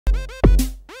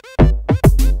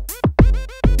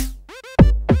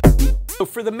So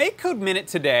for the MakeCode Minute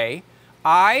today,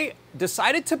 I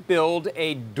decided to build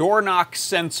a door knock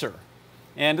sensor.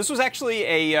 And this was actually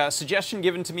a suggestion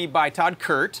given to me by Todd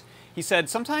Kurt. He said,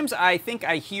 sometimes I think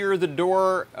I hear the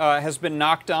door has been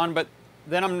knocked on, but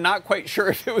then I'm not quite sure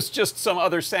if it was just some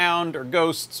other sound or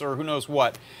ghosts or who knows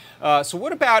what. So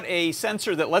what about a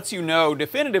sensor that lets you know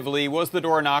definitively was the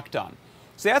door knocked on?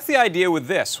 So that's the idea with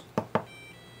this.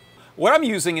 What I'm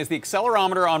using is the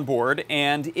accelerometer on board,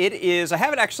 and it is, I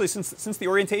have it actually since the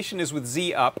orientation is with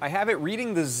Z up, I have it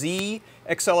reading the Z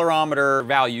accelerometer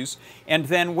values, and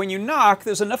then when you knock,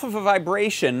 there's enough of a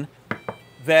vibration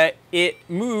that it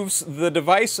moves the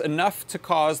device enough to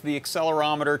cause the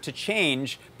accelerometer to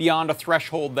change beyond a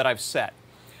threshold that I've set.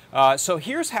 So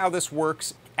here's how this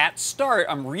works. At start,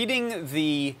 I'm reading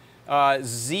the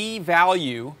Z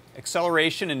value,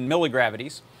 acceleration in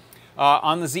milligravities,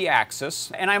 on the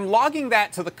Z-axis, and I'm logging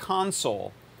that to the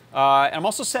console. And I'm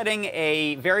also setting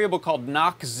a variable called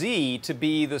knockz to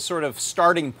be the sort of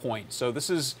starting point. So this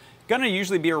is going to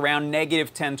usually be around negative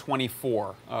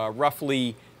 1024,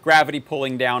 roughly gravity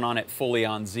pulling down on it fully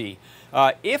on Z.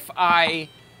 If I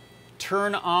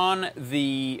turn on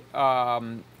the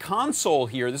console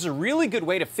here, this is a really good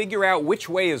way to figure out which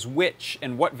way is which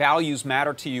and what values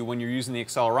matter to you when you're using the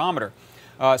accelerometer.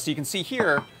 So you can see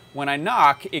here, when I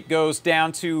knock, it goes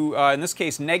down to, in this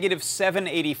case, negative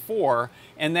 784,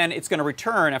 and then it's going to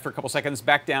return after a couple seconds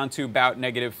back down to about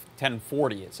negative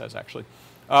 1040, it says actually.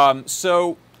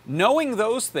 So knowing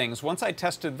those things, once I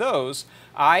tested those,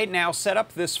 I now set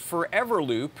up this forever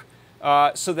loop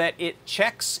so that it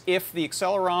checks if the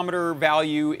accelerometer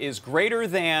value is greater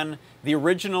than the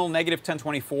original negative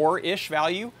 1024-ish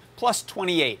value plus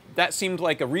 28. That seemed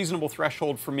like a reasonable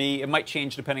threshold for me. It might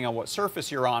change depending on what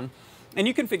surface you're on. And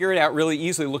you can figure it out really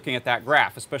easily looking at that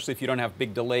graph, especially if you don't have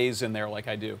big delays in there like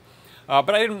I do. But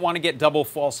I didn't want to get double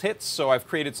false hits, so I've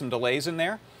created some delays in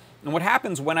there. And what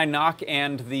happens when I knock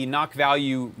and the knock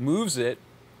value moves it,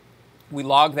 we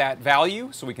log that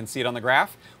value so we can see it on the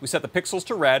graph. We set the pixels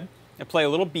to red. I play a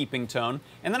little beeping tone.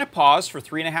 And then I pause for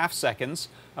 3.5 seconds.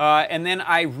 And then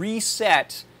I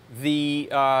reset the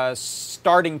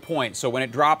starting point. So when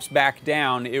it drops back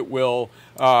down, it will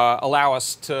allow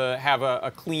us to have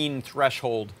a clean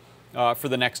threshold for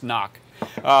the next knock.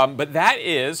 But that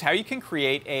is how you can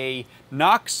create a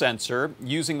knock sensor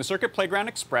using the Circuit Playground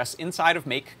Express inside of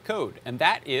MakeCode. And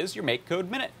that is your MakeCode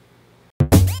Minute.